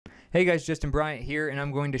Hey guys, Justin Bryant here, and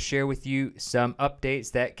I'm going to share with you some updates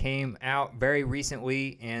that came out very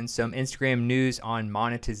recently and some Instagram news on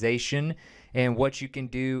monetization and what you can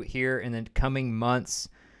do here in the coming months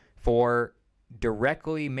for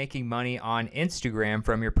directly making money on Instagram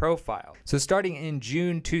from your profile. So starting in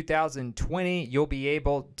June 2020, you'll be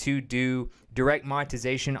able to do direct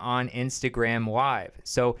monetization on Instagram Live.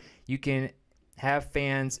 So you can have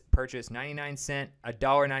fans purchase 99-cent,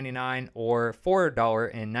 $1.99, or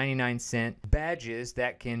 $4.99 badges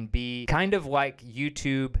that can be kind of like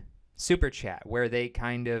YouTube Super Chat, where they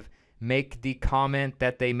kind of make the comment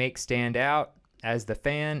that they make stand out as the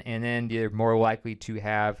fan, and then you're more likely to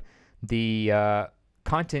have the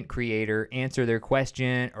content creator answer their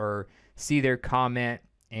question or see their comment,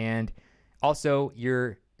 and also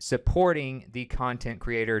you're supporting the content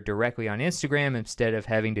creator directly on Instagram instead of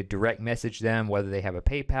having to direct message them whether they have a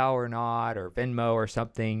PayPal or not, or Venmo or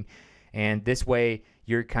something. And this way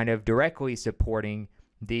you're kind of directly supporting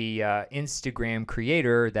the Instagram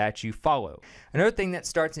creator that you follow. Another thing that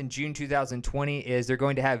starts in June 2020 is they're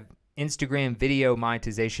going to have Instagram video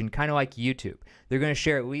monetization, kind of like YouTube. They're going to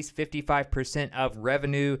share at least 55% of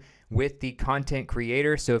revenue with the content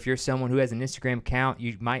creator. So if you're someone who has an Instagram account,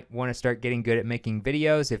 you might want to start getting good at making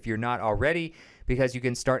videos if you're not already, because you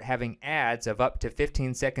can start having ads of up to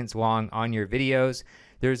 15 seconds long on your videos.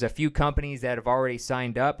 There's a few companies that have already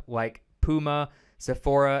signed up, like Puma,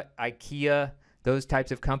 Sephora, IKEA, those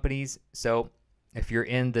types of companies. So if you're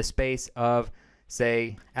in the space of,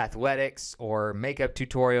 say, athletics or makeup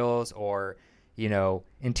tutorials or, you know,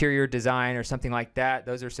 interior design or something like that,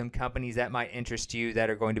 those are some companies that might interest you that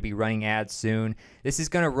are going to be running ads soon. This is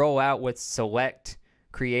going to roll out with select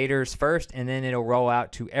creators first, and then it'll roll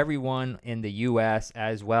out to everyone in the US,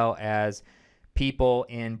 as well as people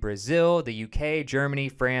in Brazil, the UK, Germany,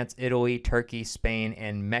 France, Italy, Turkey, Spain,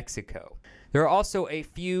 and Mexico. There are also a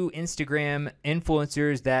few Instagram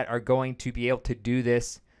influencers that are going to be able to do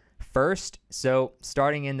this first. So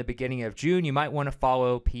starting in the beginning of June, you might want to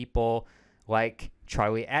follow people like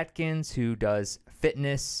Charlie Atkins, who does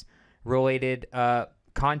fitness related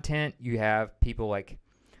content. You have people like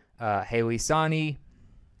Haley Sani.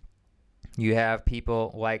 You have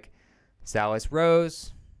people like Salis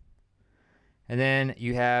Rose. And then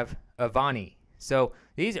you have Avani. So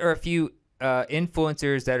these are a few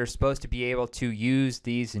influencers that are supposed to be able to use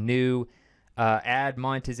these new ad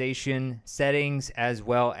monetization settings, as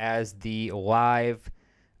well as the live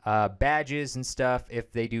badges and stuff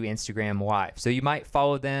if they do Instagram Live. So you might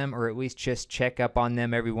follow them, or at least just check up on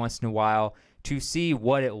them every once in a while to see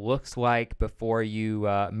what it looks like before you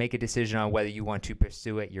make a decision on whether you want to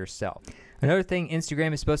pursue it yourself. Another thing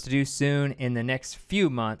Instagram is supposed to do soon in the next few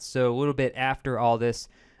months, so a little bit after all this,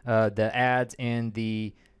 the ads and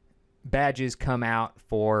the badges come out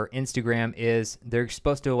for Instagram, is they're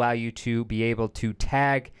supposed to allow you to be able to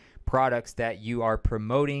tag products that you are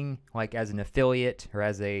promoting, like as an affiliate or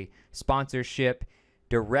as a sponsorship,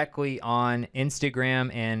 directly on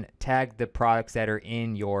Instagram, and tag the products that are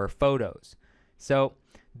in your photos. So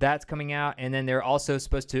that's coming out, and then they're also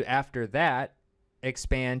supposed to, after that,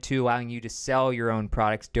 expand to allowing you to sell your own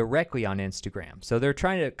products directly on Instagram. So they're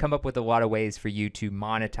trying to come up with a lot of ways for you to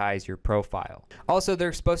monetize your profile. Also,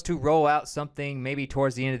 they're supposed to roll out something maybe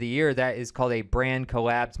towards the end of the year that is called a brand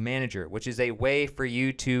collabs manager, which is a way for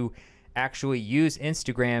you to actually use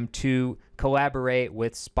Instagram to collaborate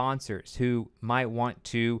with sponsors who might want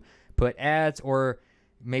to put ads or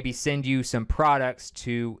maybe send you some products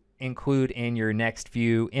to include in your next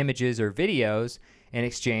few images or videos in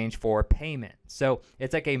exchange for payment. So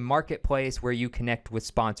it's like a marketplace where you connect with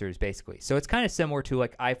sponsors, basically. So it's kind of similar to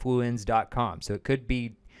like iFluence.com. So it could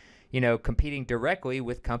be, you know, competing directly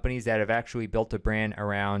with companies that have actually built a brand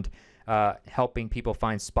around helping people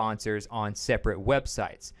find sponsors on separate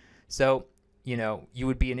websites. So, you know, you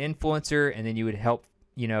would be an influencer, and then you would help,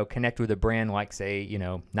 you know, connect with a brand like, say, you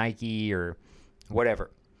know, Nike or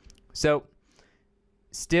whatever. So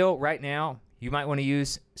still right now, you might want to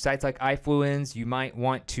use sites like iFluence. You might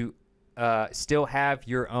want to still have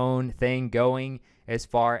your own thing going as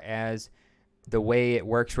far as the way it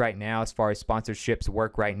works right now, as far as sponsorships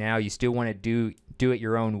work right now. You still want to do it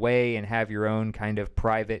your own way and have your own kind of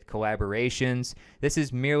private collaborations. This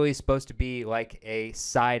is merely supposed to be like a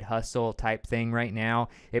side hustle type thing right now.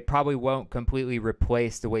 It probably won't completely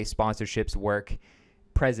replace the way sponsorships work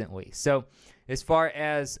presently. So as far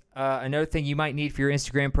as another thing you might need for your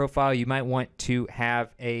Instagram profile, you might want to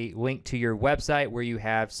have a link to your website where you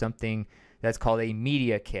have something that's called a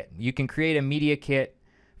media kit. You can create a media kit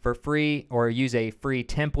for free or use a free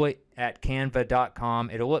template at canva.com.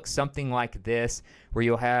 It'll look something like this, where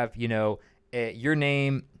you'll have, you know, your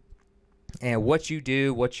name, and what you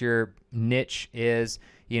do, what your niche is,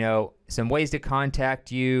 some ways to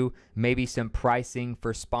contact you, maybe some pricing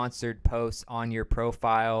for sponsored posts on your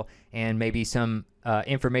profile, and maybe some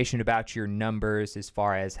information about your numbers as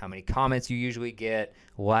far as how many comments you usually get,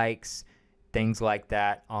 likes, things like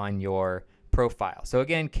that on your profile. So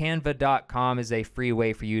again, canva.com is a free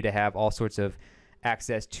way for you to have all sorts of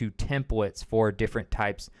access to templates for different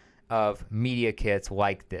types of media kits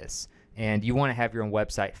like this. And you want to have your own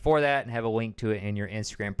website for that and have a link to it in your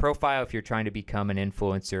Instagram profile if you're trying to become an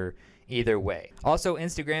influencer either way. Also,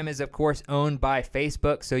 Instagram is, of course, owned by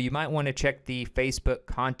Facebook, so you might want to check the Facebook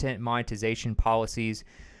content monetization policies.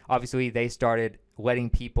 Obviously, they started letting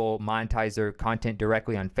people monetize their content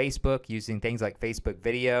directly on Facebook using things like Facebook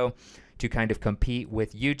video to kind of compete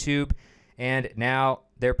with YouTube. And now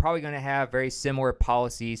they're probably going to have very similar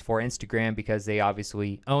policies for Instagram because they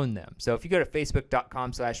obviously own them. So if you go to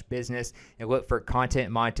facebook.com/business and look for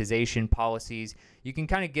content monetization policies, you can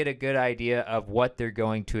kind of get a good idea of what they're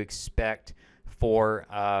going to expect for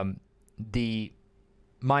the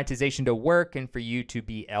monetization to work and for you to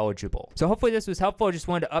be eligible. So hopefully this was helpful. I just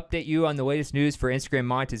wanted to update you on the latest news for Instagram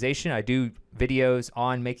monetization. I do videos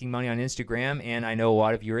on making money on Instagram, and I know a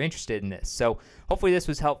lot of you are interested in this. So hopefully this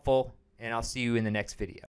was helpful, and I'll see you in the next video.